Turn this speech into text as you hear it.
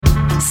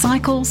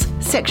Cycles,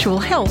 sexual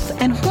health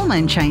and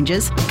hormone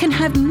changes can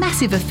have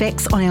massive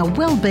effects on our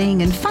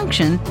well-being and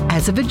function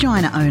as a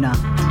vagina owner.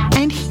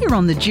 And here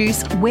on The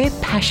Juice, we're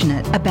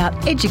passionate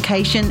about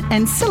education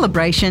and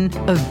celebration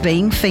of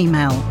being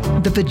female.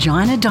 The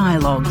Vagina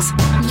Dialogues,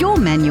 your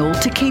manual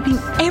to keeping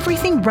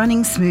everything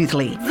running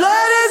smoothly.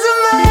 Blood is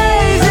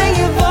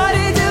amazing, your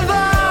body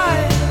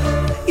divine.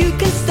 You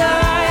can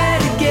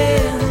start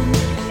again.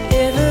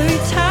 Every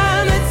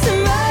time it's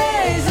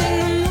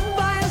amazing, I'm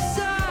by your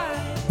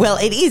side. Well,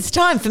 it is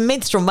time for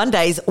Menstrual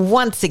Mondays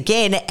once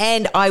again,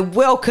 and I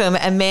welcome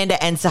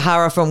Amanda and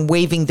Sahara from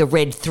Weaving the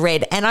Red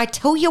Thread. And I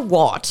tell you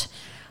what,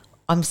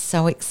 I'm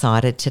so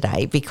excited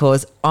today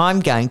because I'm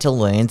going to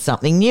learn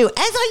something new, as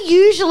I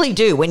usually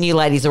do when you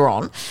ladies are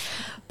on.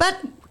 But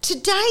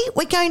today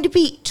we're going to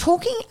be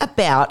talking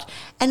about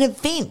an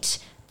event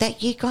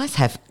that you guys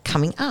have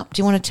coming up. Do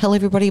you want to tell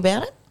everybody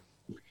about it?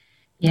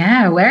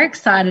 Yeah, we're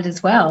excited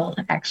as well,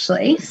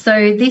 actually.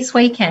 So this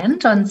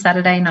weekend on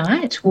Saturday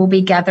night, we'll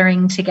be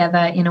gathering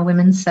together in a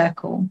women's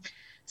circle.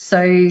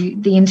 So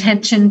the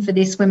intention for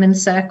this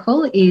women's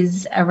circle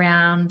is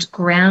around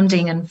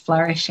grounding and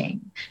flourishing,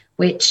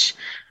 which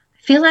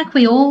I feel like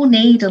we all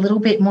need a little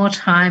bit more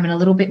time and a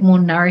little bit more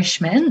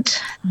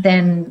nourishment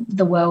than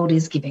the world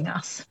is giving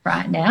us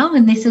right now.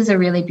 And this is a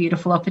really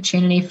beautiful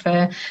opportunity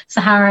for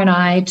Sahara and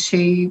I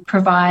to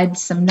provide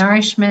some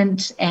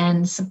nourishment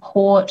and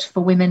support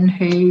for women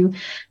who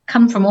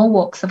come from all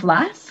walks of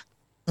life.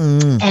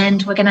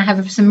 And we're going to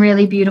have some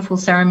really beautiful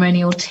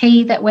ceremonial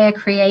tea that we're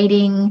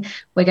creating.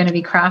 We're going to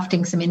be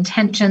crafting some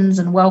intentions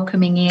and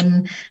welcoming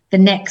in the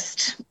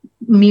next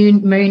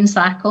moon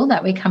cycle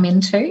that we come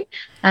into,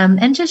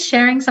 and just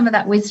sharing some of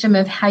that wisdom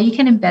of how you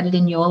can embed it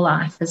in your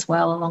life as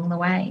well along the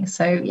way.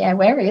 So, yeah,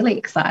 we're really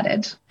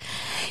excited.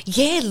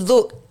 Yeah,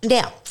 look,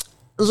 now,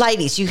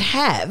 ladies, you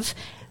have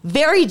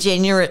very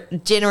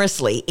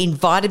generously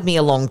invited me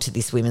along to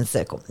this women's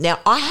circle. Now,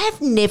 I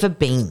have never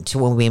been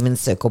to a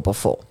women's circle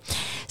before,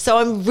 so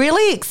I'm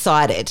really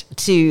excited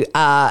to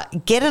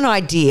get an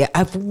idea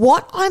of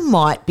what I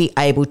might be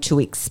able to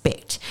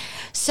expect.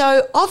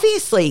 So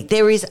obviously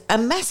there is a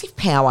massive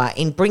power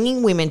in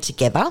bringing women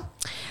together,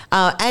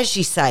 as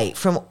you say,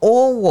 from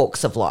all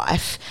walks of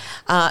life,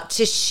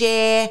 to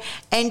share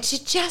and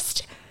to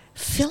just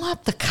fill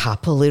up the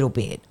cup a little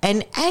bit.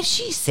 And as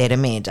you said,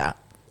 Amanda,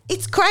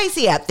 it's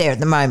crazy out there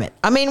at the moment.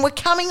 I mean, we're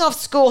coming off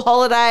school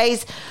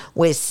holidays.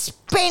 We're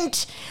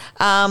spent.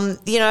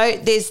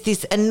 There's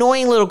this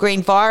annoying little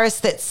green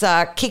virus that's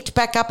kicked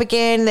back up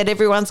again that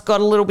everyone's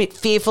got a little bit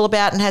fearful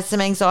about and has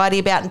some anxiety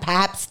about, and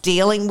perhaps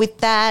dealing with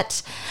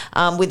that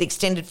with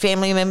extended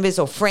family members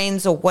or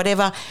friends or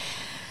whatever.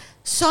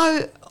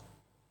 So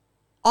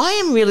I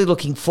am really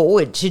looking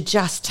forward to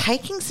just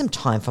taking some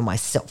time for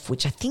myself,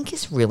 which I think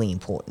is really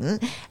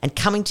important, and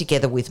coming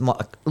together with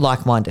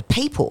like-minded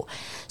people.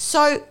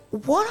 So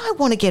what I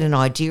want to get an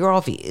idea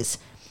of is,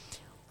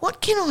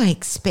 what can I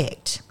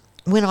expect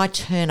when I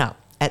turn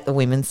up at the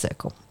women's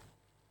circle?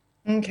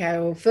 Okay,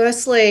 well,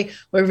 firstly,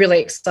 we're really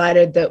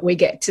excited that we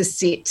get to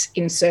sit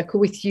in circle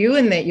with you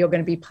and that you're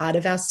going to be part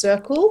of our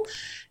circle.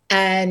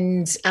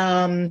 And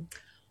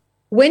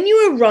when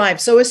you arrive,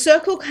 so a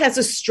circle has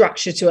a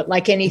structure to it,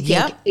 like anything.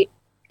 Yep.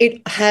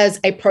 It has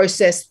a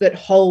process that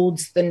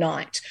holds the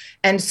night.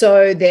 And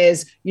so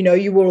there's,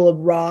 you will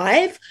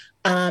arrive.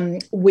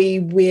 We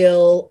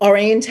will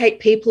orientate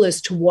people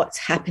as to what's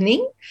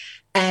happening.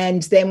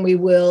 And then we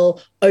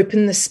will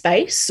open the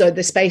space. So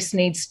the space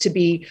needs to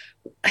be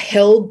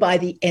held by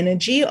the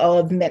energy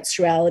of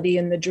menstruality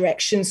and the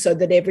direction, so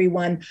that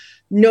everyone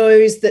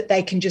knows that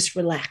they can just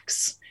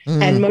relax.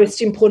 And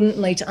most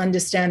importantly, to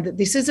understand that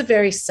this is a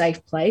very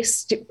safe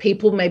place.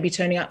 People may be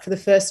turning up for the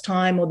first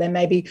time, or they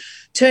may be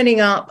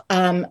turning up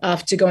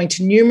after going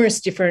to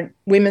numerous different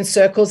women's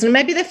circles, and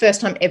maybe their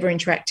first time ever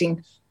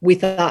interacting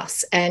with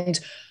us. And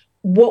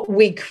what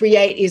we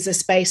create is a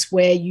space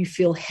where you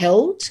feel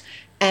held,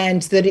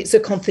 and that it's a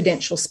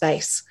confidential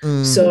space.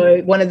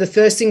 So one of the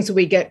first things that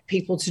we get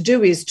people to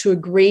do is to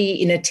agree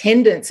in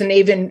attendance, and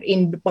even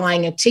in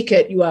buying a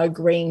ticket, you are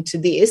agreeing to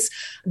this,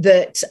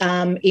 that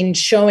in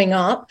showing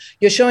up,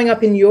 you're showing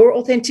up in your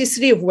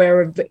authenticity of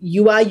wherever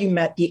you are. You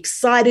might be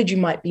excited, you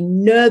might be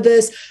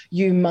nervous,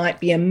 you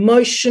might be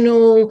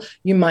emotional,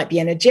 you might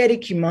be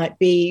energetic, you might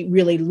be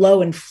really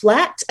low and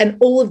flat, and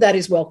all of that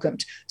is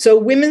welcomed. So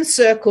Women's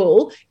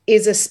Circle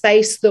is a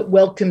space that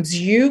welcomes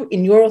you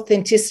in your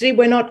authenticity.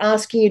 We're not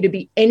asking you to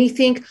be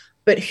anything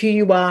but who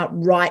you are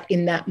right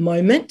in that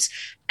moment.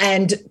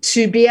 And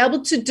to be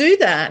able to do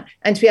that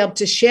and to be able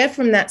to share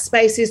from that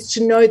space is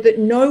to know that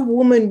no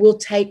woman will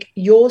take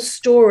your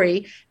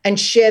story and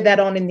share that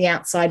on in the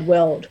outside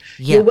world.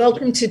 Yep. You're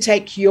welcome to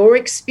take your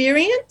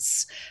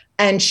experience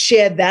and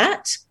share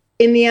that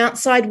in the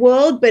outside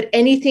world, but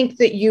anything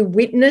that you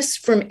witness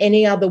from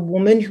any other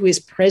woman who is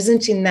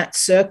present in that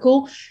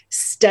circle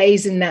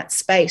stays in that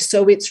space.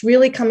 So it's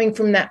really coming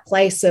from that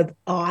place of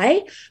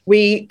I.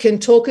 We can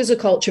talk as a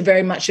culture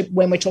very much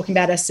when we're talking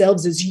about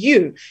ourselves as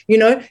you. You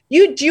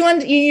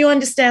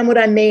understand what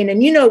I mean,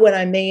 and you know what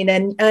I mean,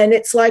 and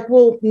it's like,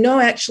 well, no,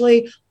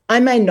 actually, I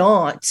may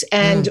not.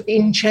 And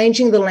in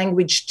changing the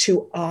language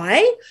to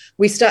I,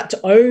 we start to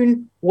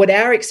own what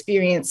our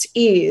experience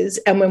is.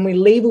 And when we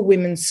leave a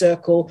women's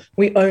circle,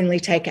 we only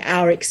take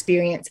our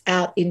experience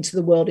out into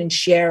the world and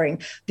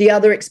sharing. The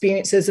other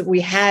experiences that we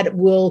had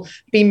will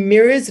be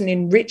mirrors and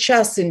enrich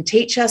us and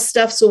teach us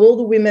stuff. So all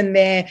the women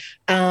there,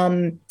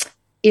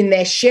 in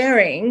their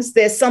sharings,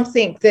 there's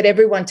something that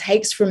everyone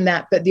takes from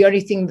that, but the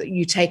only thing that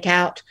you take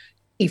out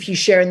if you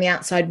share in the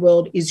outside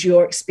world is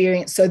your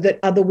experience, so that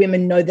other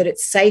women know that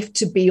it's safe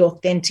to be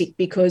authentic.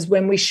 Because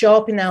when we show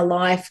up in our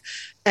life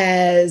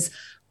as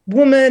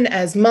woman,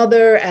 as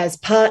mother, as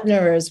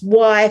partner, as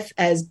wife,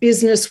 as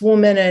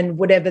businesswoman, and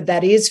whatever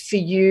that is for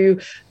you,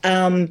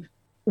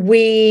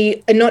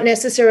 we are not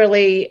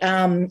necessarily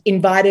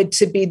invited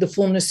to be the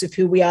fullness of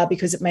who we are,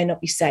 because it may not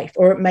be safe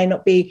or it may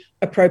not be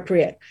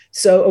appropriate.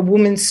 So a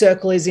woman's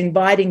circle is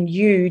inviting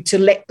you to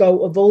let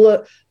go of all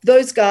of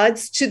those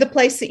guards to the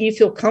place that you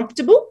feel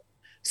comfortable,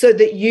 so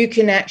that you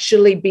can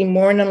actually be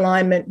more in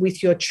alignment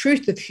with your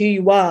truth of who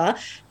you are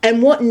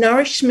and what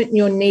nourishment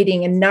you're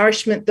needing. And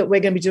nourishment that we're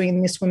going to be doing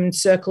in this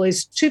women's circle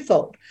is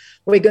twofold.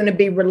 We're going to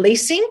be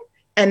releasing,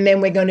 and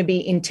then we're going to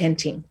be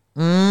intenting.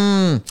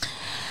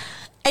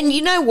 And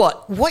you know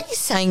what? What you're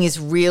saying is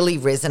really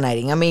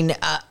resonating. I mean,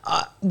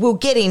 we'll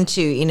get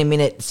into in a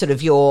minute sort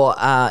of your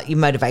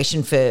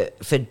motivation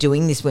for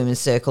doing this women's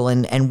circle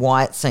and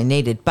why it's so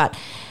needed. But,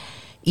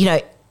 you know,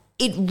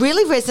 it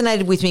really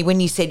resonated with me when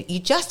you said you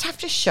just have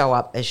to show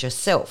up as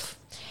yourself.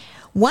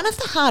 One of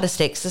the hardest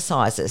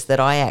exercises that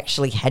I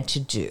actually had to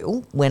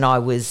do when I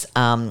was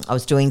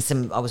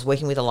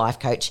working with a life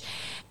coach,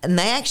 and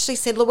they actually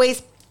said,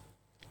 Louise,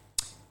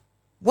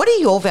 what are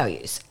your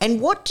values and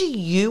what do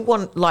you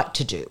like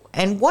to do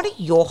and what are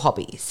your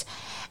hobbies?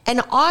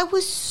 And I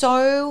was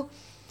so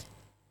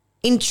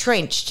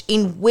entrenched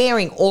in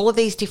wearing all of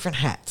these different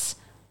hats: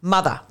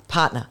 mother,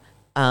 partner,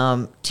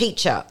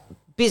 teacher,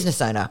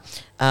 business owner,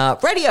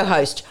 radio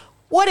host,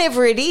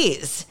 whatever it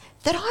is,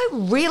 that I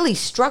really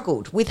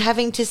struggled with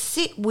having to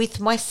sit with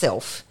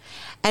myself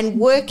and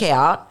work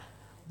out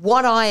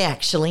what I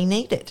actually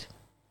needed.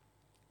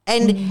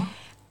 And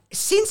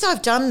since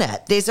I've done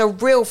that, there's a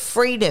real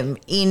freedom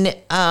in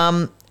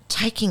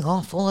taking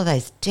off all of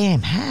those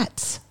damn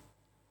hats.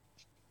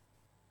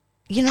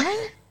 You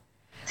know?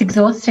 It's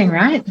exhausting,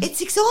 right? It's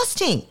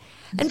exhausting.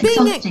 It's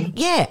exhausting.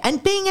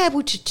 And being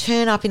able to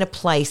turn up in a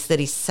place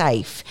that is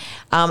safe,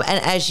 and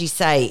as you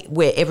say,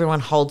 where everyone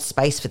holds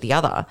space for the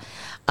other,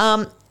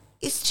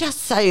 it's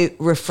just so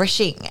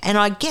refreshing. And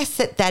I guess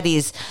that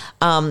is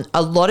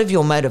a lot of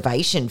your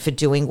motivation for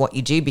doing what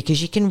you do,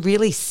 because you can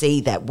really see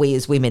that we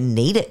as women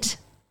need it.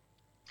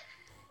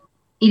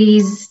 It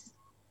is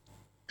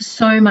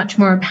so much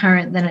more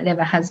apparent than it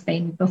ever has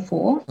been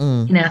before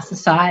in our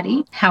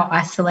society, how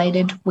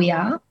isolated we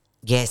are.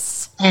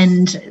 Yes.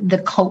 And the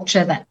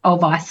culture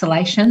of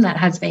isolation that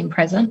has been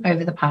present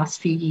over the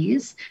past few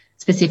years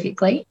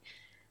specifically.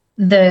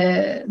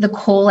 The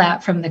call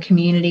out from the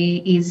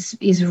community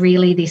is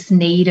really this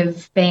need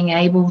of being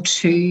able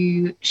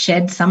to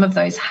shed some of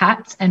those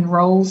hats and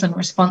roles and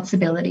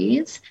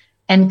responsibilities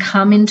and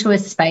come into a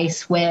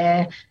space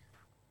where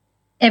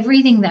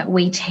everything that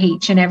we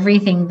teach and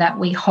everything that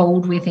we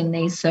hold within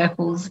these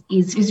circles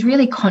is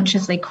really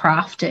consciously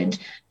crafted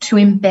to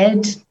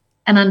embed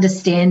an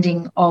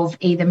understanding of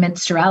either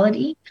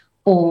menstruality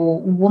or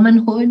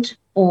womanhood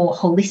or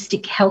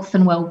holistic health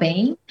and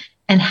well-being,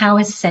 and how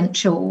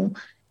essential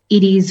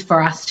it is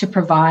for us to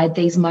provide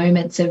these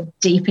moments of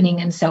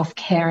deepening and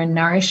self-care and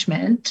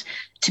nourishment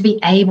to be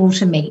able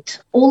to meet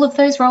all of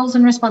those roles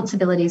and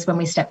responsibilities when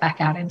we step back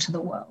out into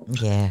the world.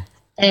 Yeah.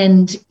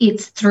 And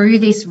it's through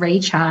this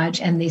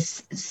recharge and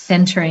this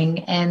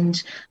centering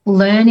and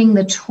learning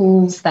the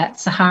tools that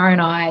Sahara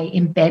and I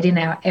embed in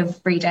our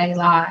everyday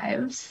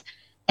lives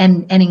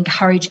and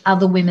encourage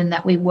other women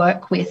that we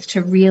work with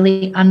to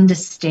really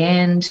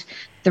understand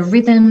the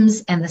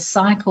rhythms and the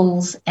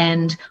cycles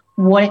and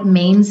what it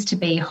means to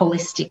be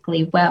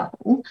holistically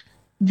well,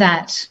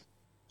 that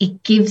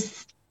it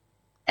gives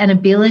an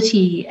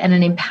ability and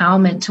an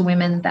empowerment to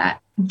women that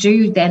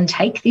do then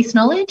take this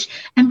knowledge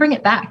and bring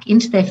it back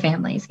into their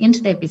families,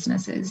 into their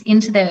businesses,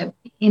 into their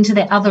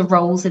other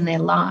roles in their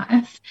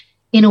life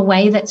in a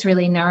way that's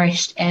really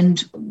nourished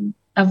and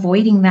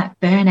avoiding that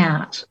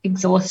burnout,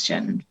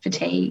 exhaustion,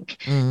 fatigue.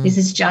 This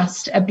is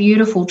just a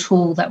beautiful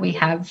tool that we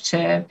have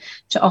to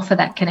offer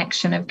that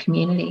connection of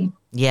community.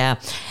 Yeah.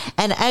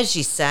 And as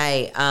you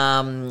say,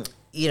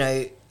 you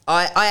know,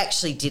 I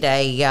actually did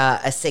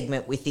a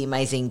segment with the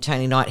amazing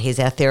Tony Knight. He's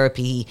our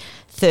Therapy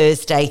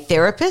Thursday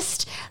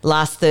therapist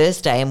last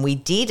Thursday, and we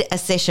did a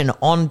session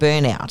on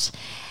burnout.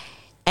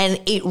 And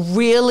it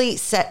really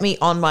sat me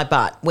on my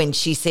butt when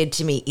she said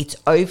to me, it's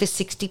over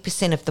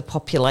 60% of the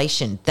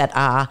population that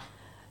are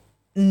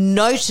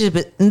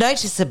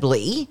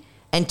noticeably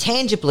and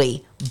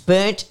tangibly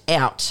burnt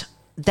out.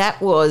 That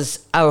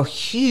was a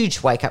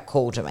huge wake-up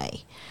call to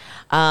me.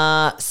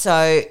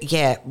 So,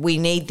 yeah, we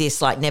need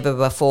this like never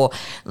before.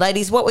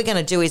 Ladies, what we're going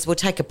to do is we'll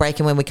take a break,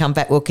 and when we come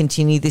back, we'll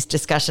continue this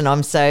discussion.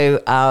 I'm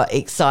so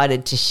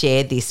excited to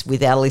share this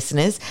with our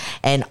listeners,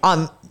 and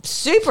I'm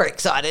super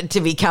excited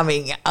to be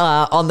coming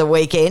on the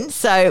weekend.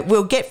 So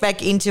we'll get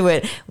back into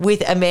it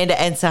with Amanda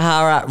and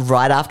Sahara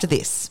right after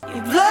this.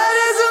 Your blood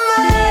is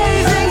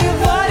amazing, your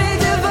body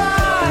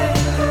divine.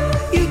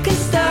 You can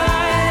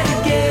start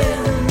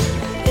again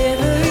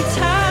every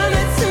time.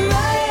 It's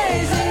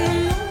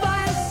amazing. I'm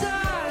by your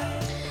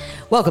side.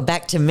 Welcome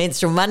back to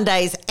Menstrual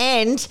Mondays,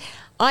 and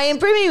I am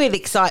brimming with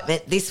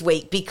excitement this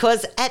week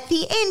because at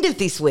the end of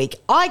this week,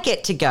 I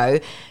get to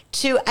go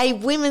to a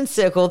women's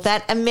circle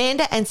that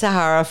Amanda and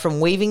Sahara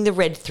from Weaving the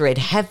Red Thread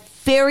have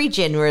very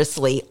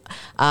generously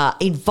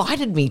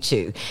invited me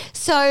to.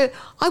 So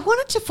I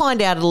wanted to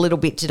find out a little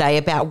bit today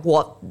about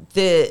what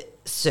the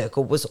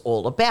circle was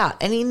all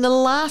about. And in the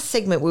last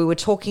segment, we were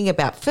talking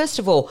about, first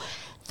of all,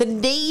 the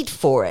need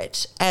for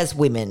it as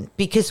women,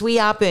 because we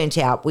are burnt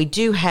out. We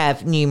do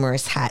have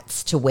numerous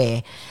hats to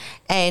wear.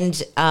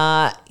 And,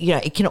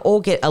 it can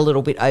all get a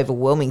little bit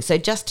overwhelming. So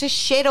just to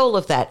shed all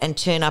of that and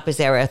turn up as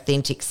our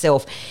authentic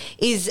self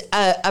is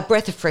a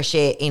breath of fresh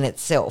air in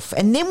itself.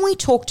 And then we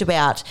talked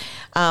about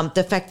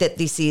the fact that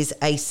this is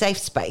a safe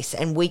space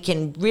and we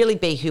can really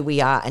be who we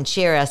are and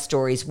share our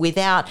stories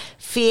without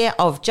fear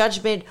of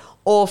judgment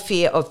or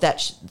fear of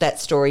that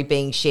story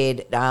being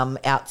shared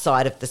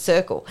outside of the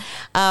circle,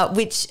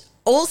 which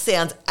all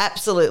sounds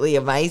absolutely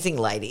amazing,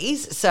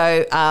 ladies.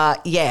 So,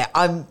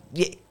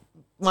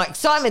 my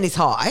excitement is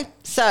high.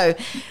 So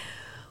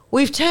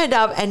we've turned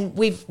up and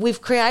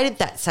we've created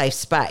that safe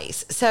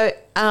space. So,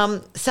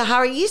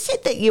 Sahara, you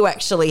said that you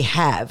actually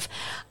have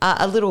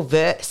a little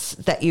verse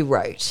that you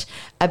wrote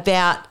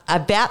about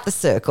the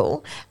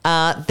circle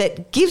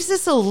that gives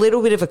us a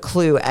little bit of a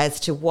clue as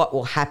to what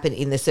will happen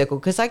in the circle,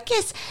 because I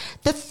guess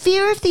the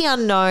fear of the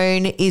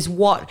unknown is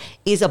what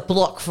is a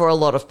block for a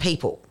lot of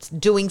people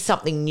doing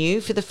something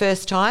new for the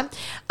first time.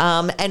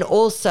 And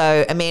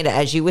also, Amanda,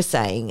 as you were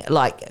saying,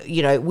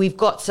 we've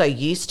got so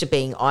used to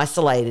being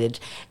isolated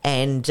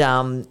and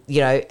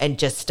and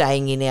just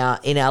staying in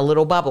our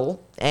little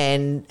bubble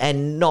and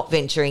not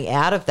venturing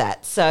out of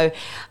that. So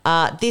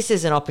this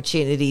is an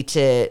opportunity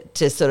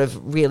to sort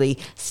of really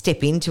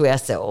step into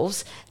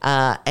ourselves,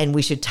 and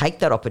we should take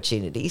that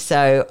opportunity.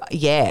 So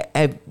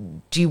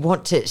do you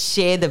want to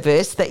share the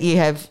verse that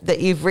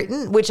you've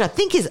written, which I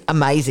think is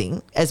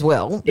amazing as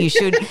well? You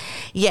should.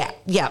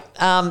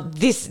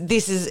 This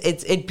is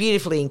it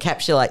beautifully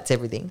encapsulates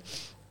everything.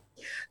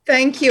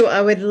 Thank you.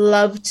 I would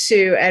love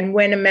to. And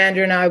when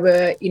Amanda and I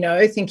were,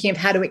 thinking of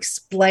how to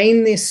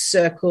explain this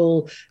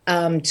circle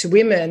to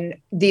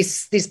women,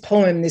 this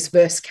poem, this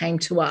verse came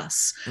to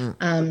us.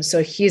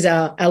 So here's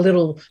our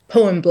little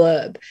poem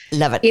blurb.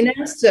 Love it. In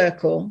our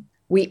circle,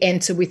 we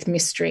enter with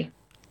mystery.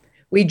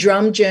 We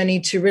drum journey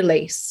to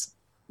release.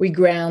 We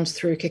ground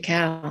through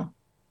cacao.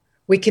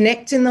 We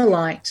connect in the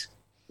light.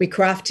 We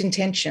craft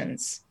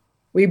intentions.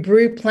 We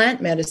brew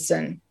plant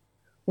medicine.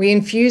 We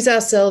infuse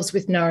ourselves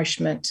with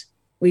nourishment.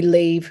 We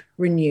leave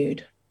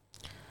renewed.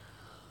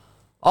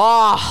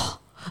 Oh,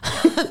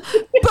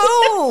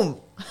 boom.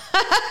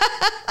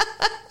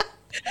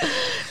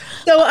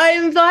 So I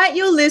invite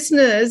your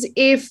listeners,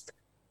 if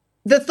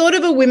the thought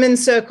of a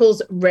women's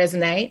circles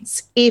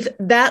resonates, if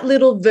that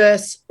little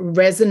verse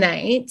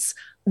resonates,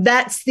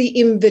 that's the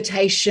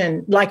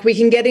invitation. Like, we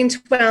can get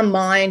into our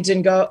mind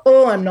and go,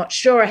 oh, I'm not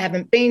sure. I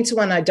haven't been to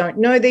one. I don't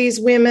know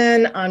these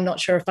women. I'm not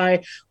sure if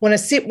I want to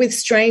sit with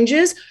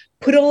strangers.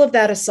 Put all of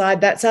that aside.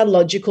 That's our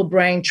logical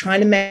brain trying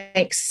to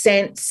make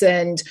sense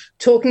and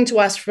talking to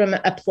us from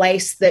a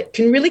place that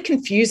can really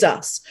confuse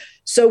us.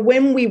 So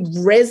when we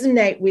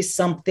resonate with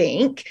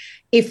something,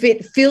 if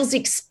it feels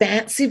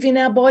expansive in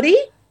our body,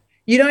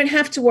 you don't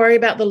have to worry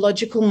about the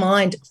logical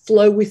mind.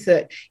 Flow with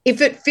it.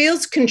 If it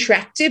feels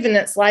contractive and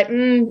it's like,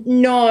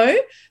 no,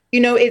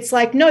 it's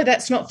like, no,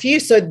 that's not for you.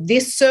 So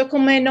this circle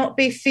may not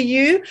be for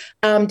you.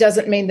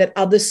 Doesn't mean that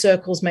other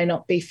circles may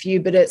not be for you,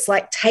 but it's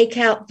like, take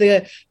out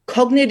the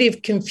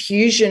cognitive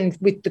confusion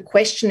with the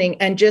questioning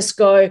and just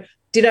go,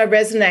 did I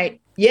resonate?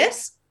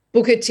 Yes.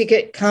 Book a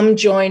ticket, come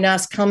join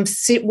us, come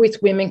sit with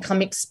women,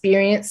 come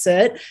experience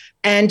it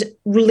and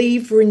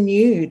leave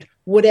renewed,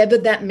 whatever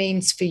that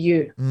means for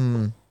you.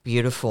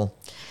 Beautiful.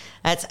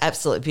 That's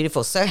absolutely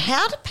beautiful. So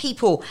how do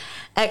people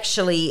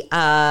actually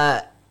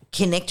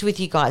connect with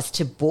you guys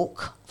to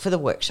book for the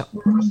workshop?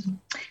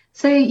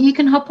 So you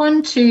can hop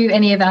on to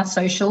any of our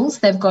socials.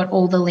 They've got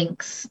all the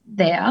links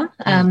there.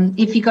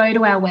 If you go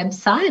to our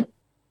website,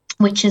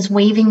 which is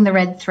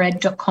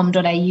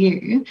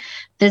weavingtheredthread.com.au,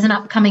 there's an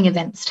upcoming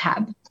events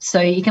tab. So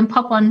you can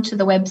pop on to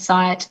the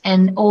website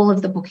and all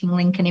of the booking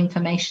link and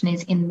information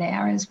is in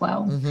there as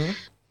well. Mm-hmm.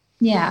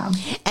 Yeah.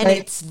 And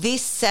it's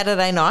this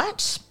Saturday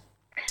night?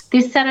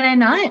 This Saturday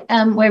night,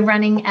 we're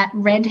running at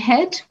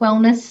Redhead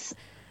Wellness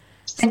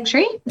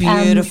sanctuary.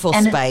 Beautiful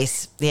and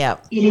space. Yeah.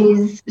 it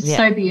is Yeah.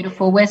 so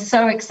beautiful. We're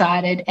so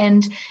excited.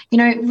 And, you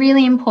know,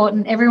 really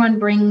important, everyone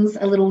brings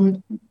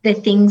their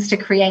things to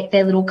create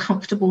their little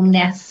comfortable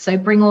nest. So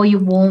bring all your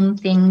warm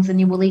things and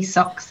your woolly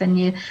socks and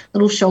your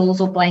little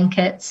shawls or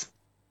blankets,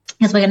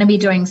 because we're going to be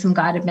doing some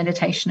guided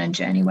meditation and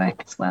journey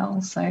work as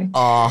well. So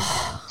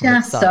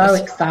just so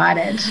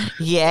excited. Yes.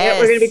 Yeah,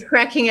 we're going to be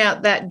cracking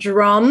out that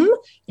drum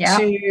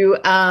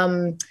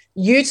to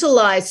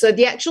utilize. So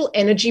the actual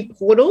energy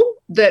portal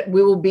that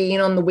we will be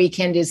in on the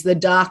weekend is the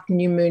dark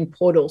new moon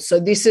portal. So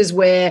this is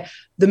where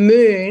the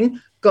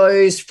moon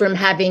goes from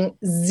having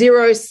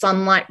zero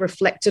sunlight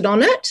reflected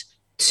on it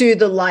to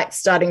the light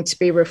starting to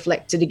be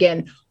reflected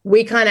again.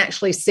 We can't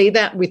actually see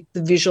that with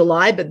the visual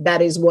eye, but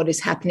that is what is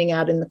happening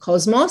out in the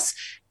cosmos.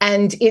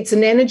 And it's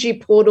an energy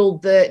portal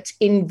that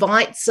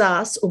invites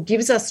us or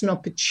gives us an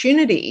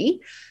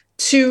opportunity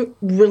to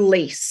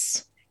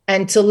release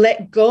and to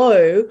let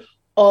go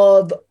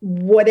of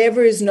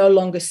whatever is no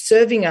longer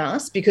serving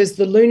us, because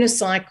the lunar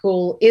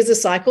cycle is a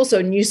cycle. So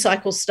a new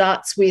cycle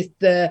starts with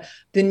the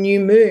new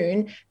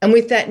moon. And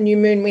with that new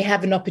moon, we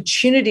have an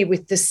opportunity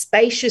with the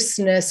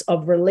spaciousness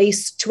of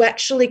release to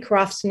actually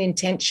craft an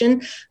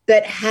intention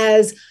that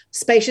has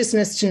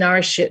spaciousness to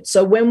nourish it.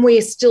 So when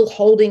we're still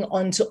holding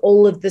on to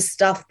all of the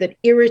stuff that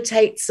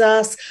irritates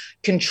us,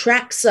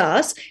 contracts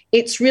us,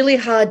 it's really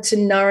hard to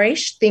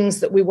nourish things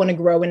that we want to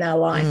grow in our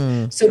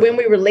life. So when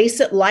we release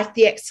it, like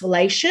the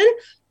exhalation,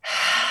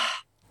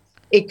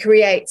 it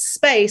creates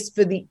space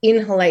for the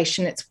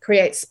inhalation. It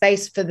creates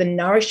space for the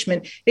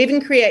nourishment. It even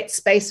creates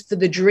space for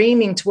the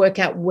dreaming to work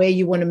out where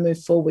you want to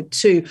move forward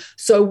to.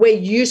 So we're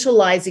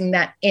utilizing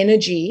that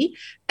energy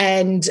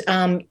and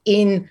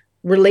in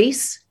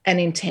release and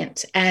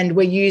intent. And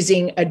we're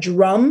using a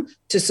drum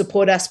to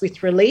support us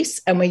with release,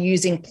 and we're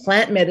using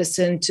plant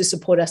medicine to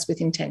support us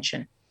with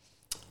intention.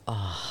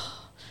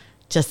 Oh,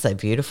 just so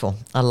beautiful.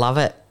 I love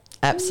it.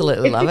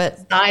 Absolutely love it.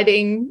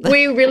 Exciting.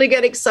 We really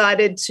get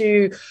excited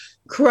to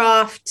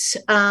craft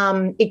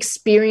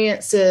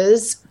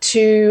experiences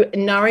to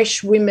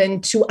nourish women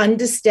to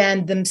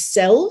understand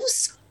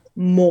themselves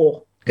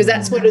more, because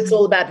that's what it's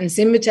all about. And it's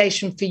an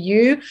invitation for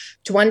you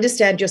to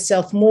understand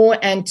yourself more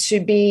and to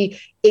be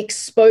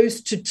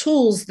exposed to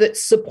tools that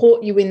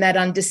support you in that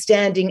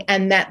understanding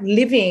and that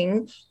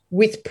living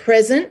with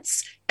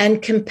presence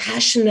and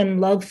compassion and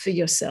love for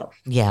yourself.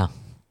 Yeah.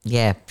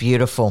 Yeah.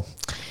 Beautiful.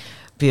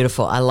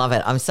 Beautiful. I love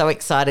it. I'm so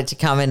excited to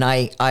come, and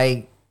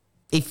I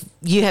if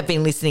you have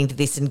been listening to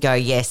this and go,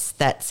 yes,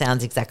 that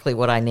sounds exactly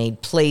what I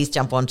need, please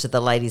jump onto the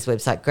ladies'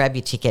 website, grab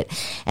your ticket,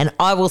 and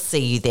I will see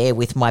you there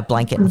with my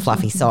blanket and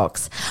fluffy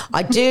socks.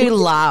 I do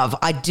love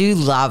a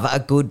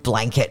good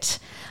blanket.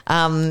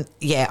 I'm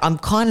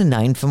kind of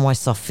known for my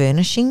soft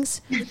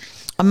furnishings.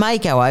 I may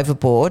go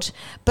overboard,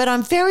 but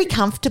I'm very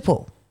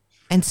comfortable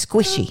and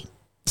squishy.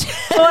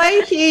 Oh,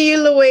 I hear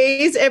you,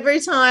 Louise.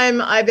 Every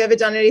time I've ever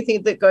done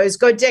anything that goes,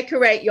 go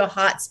decorate your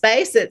heart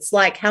space, it's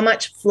like, how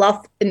much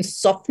fluff and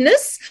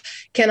softness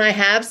can I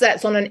have? So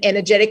that's on an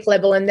energetic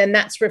level. And then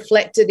that's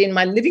reflected in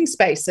my living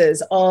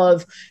spaces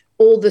of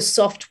all the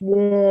soft,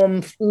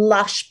 warm,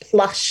 lush,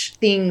 plush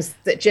things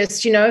that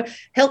just,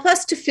 help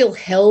us to feel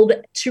held,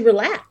 to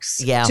relax,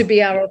 to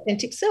be our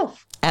authentic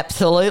self.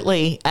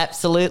 Absolutely.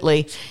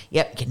 Absolutely.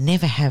 Yep. You can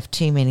never have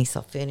too many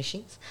soft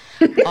furnishings,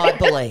 I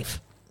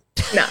believe.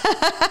 No.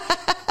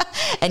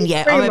 And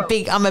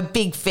I'm a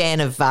big fan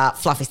of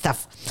fluffy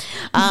stuff.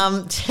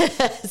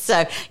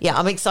 So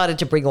I'm excited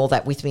to bring all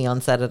that with me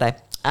on Saturday.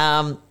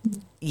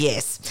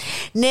 Yes.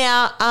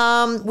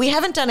 Now, we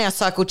haven't done our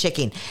cycle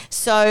check-in.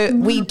 So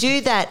we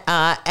do that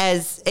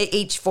as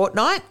each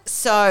fortnight.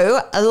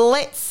 So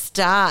let's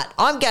start.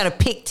 I'm going to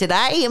pick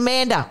today,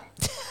 Amanda.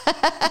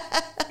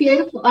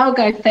 Beautiful. I'll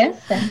go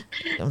first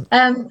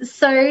then.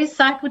 So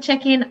cycle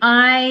check-in,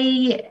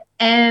 I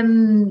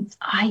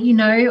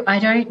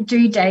don't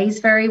do days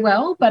very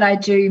well, but I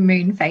do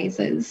moon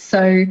phases.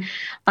 So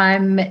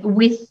I'm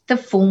with the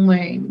full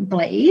moon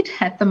bleed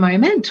at the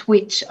moment,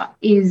 which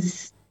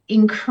is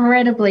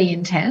incredibly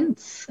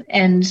intense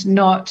and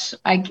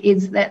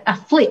is that a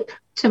flip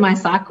to my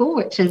cycle,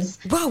 which has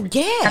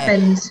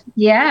happened.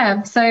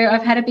 Yeah. So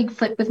I've had a big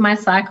flip with my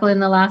cycle in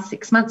the last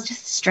 6 months.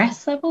 Just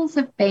stress levels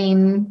have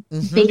been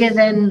bigger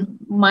than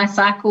my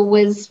cycle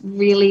was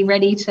really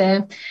ready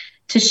to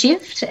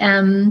shift.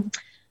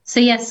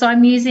 So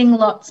I'm using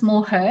lots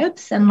more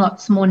herbs and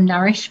lots more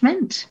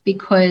nourishment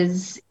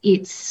because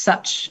it's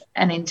such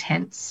an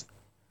intense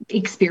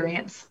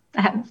experience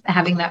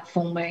having that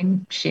full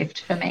moon shift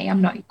for me. I'm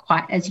not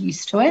quite as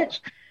used to it.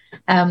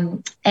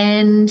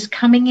 And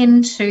coming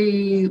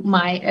into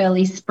my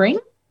early spring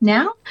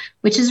now,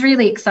 which is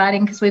really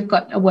exciting because we've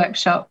got a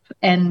workshop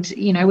and,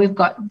 we've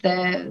got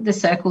the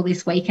circle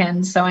this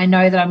weekend. So I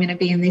know that I'm going to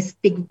be in this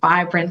big,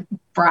 vibrant,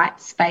 bright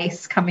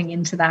space coming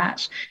into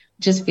that,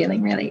 just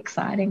feeling really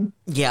exciting.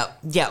 Yeah.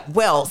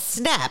 Well,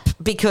 snap,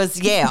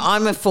 because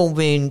I'm a full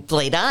moon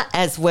bleeder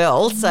as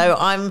well. So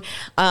I'm,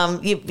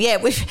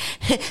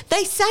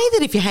 they say that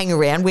if you hang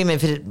around women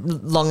for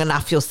long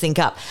enough, you'll sync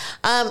up.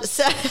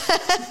 So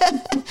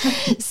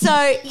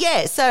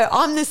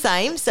I'm the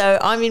same. So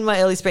I'm in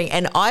my early spring,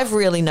 and I've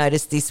really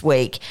noticed this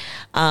week,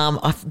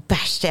 I've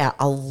bashed out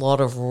a lot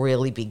of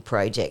really big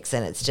projects,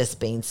 and it's just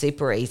been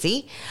super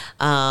easy.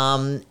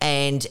 And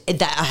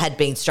that I had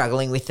been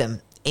struggling with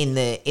them in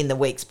the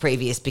weeks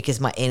previous because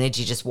my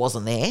energy just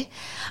wasn't there.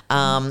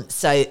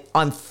 So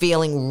I'm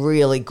feeling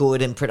really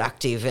good and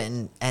productive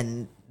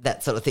and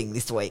that sort of thing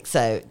this week.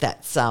 So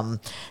that's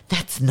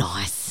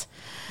nice.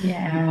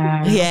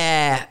 Yeah.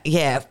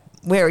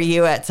 Where are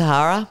you at,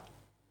 Sahara?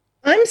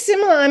 I'm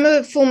similar. I'm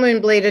a full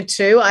moon bleeder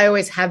too. I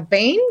always have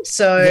been.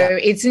 So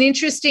it's an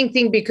interesting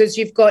thing because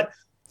you've got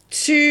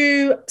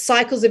two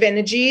cycles of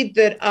energy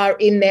that are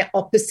in their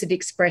opposite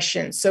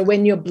expression. So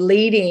when you're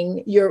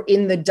bleeding, you're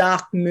in the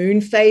dark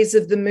moon phase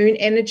of the moon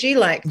energy.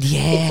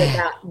 It's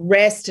about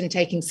rest and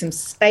taking some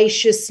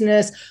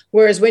spaciousness.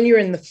 Whereas when you're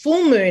in the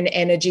full moon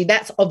energy,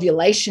 that's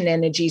ovulation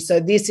energy. So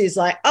this is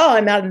like,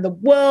 I'm out in the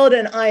world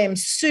and I am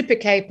super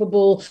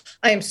capable.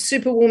 I am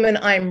superwoman.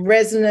 I am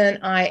resonant.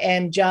 I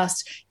am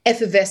just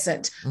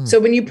effervescent. So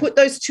when you put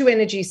those two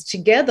energies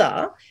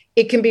together,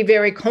 it can be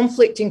very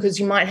conflicting because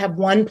you might have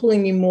one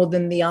pulling you more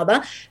than the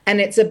other. And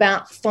it's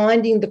about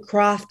finding the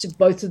craft of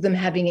both of them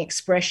having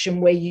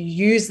expression where you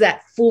use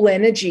that full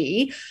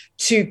energy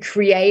to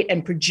create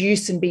and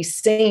produce and be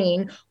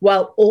seen,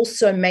 while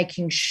also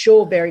making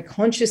sure very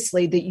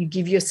consciously that you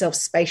give yourself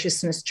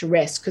spaciousness to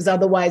rest, because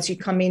otherwise you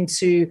come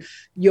into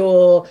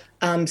your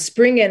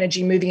spring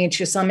energy, moving into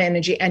your summer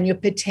energy, and you're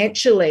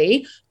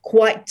potentially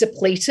quite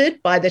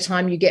depleted by the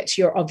time you get to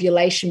your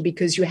ovulation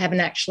because you haven't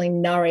actually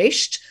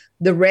nourished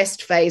the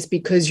rest phase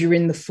because you're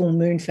in the full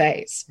moon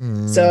phase.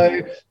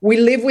 So we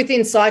live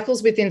within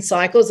cycles.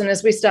 And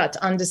as we start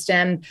to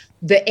understand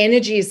the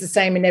energy is the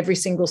same in every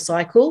single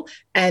cycle,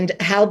 and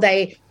how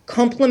they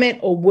complement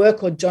or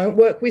work or don't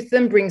work with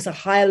them brings a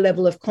higher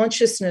level of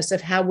consciousness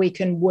of how we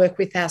can work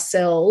with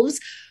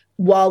ourselves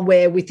while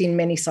we're within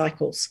many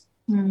cycles.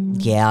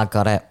 Yeah, I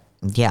got it.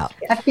 Yeah.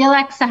 I feel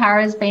like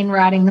Sahara's been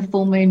riding the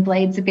full moon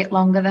bleeds a bit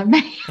longer than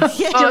me.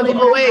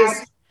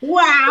 Always.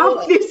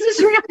 Wow, this is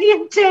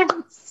really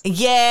intense.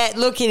 Yeah,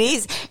 look, it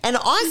is. And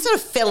I sort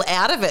of fell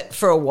out of it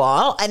for a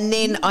while, and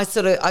then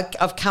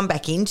I've come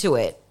back into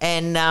it.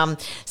 And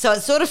so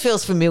it sort of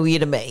feels familiar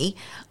to me.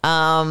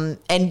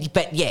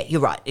 But yeah, you're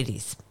right. It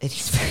is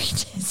very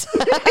intense.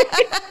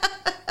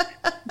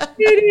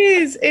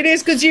 It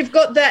is because you've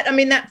got that. I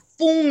mean, that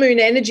full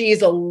moon energy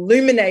is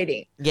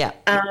illuminating. Yeah.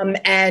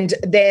 And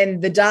then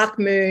the dark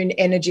moon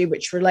energy,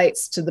 which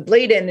relates to the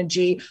bleed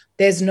energy,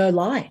 there's no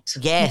light.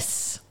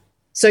 Yes.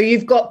 So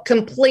you've got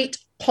complete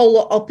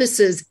polar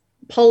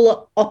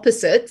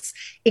opposites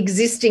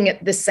existing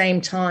at the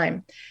same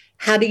time.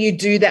 How do you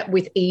do that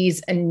with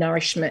ease and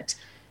nourishment?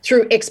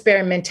 Through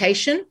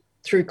experimentation,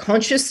 through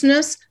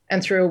consciousness,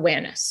 and through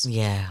awareness.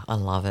 Yeah, I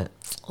love it.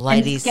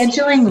 Ladies. And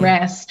scheduling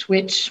rest,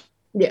 which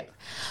we're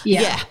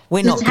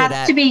not good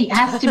at.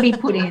 Has to be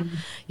put in.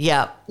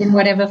 In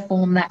whatever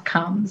form that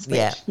comes.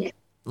 Which,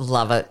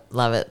 Love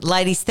it.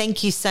 Ladies,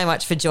 thank you so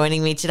much for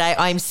joining me today.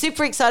 I'm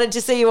super excited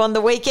to see you on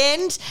the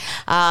weekend.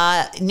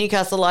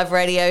 Newcastle Live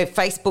Radio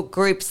Facebook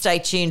group. Stay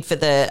tuned for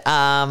the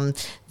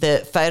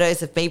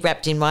photos of me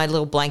wrapped in my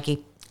little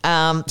blankie.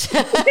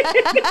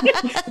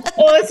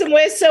 Awesome.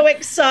 We're so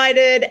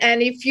excited.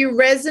 And if you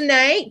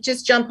resonate,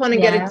 just jump on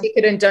and get a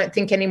ticket and don't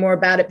think any more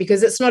about it,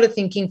 because it's not a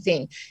thinking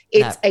thing.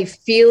 It's a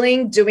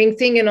feeling, doing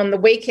thing. And on the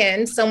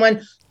weekend,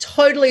 someone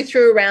totally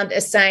threw around a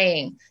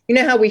saying, you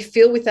know how we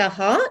feel with our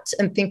heart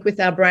and think with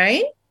our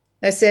brain?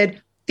 They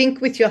said, think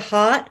with your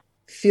heart,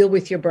 feel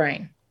with your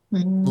brain.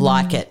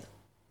 Like it.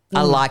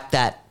 I like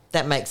that.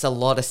 That makes a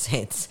lot of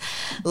sense.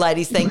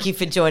 Ladies, thank you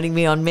for joining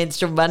me on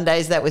Menstrual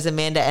Mondays. That was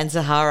Amanda and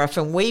Sahara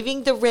from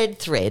Weaving the Red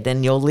Thread,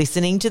 and you're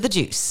listening to The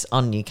Juice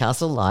on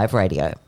Newcastle Live Radio.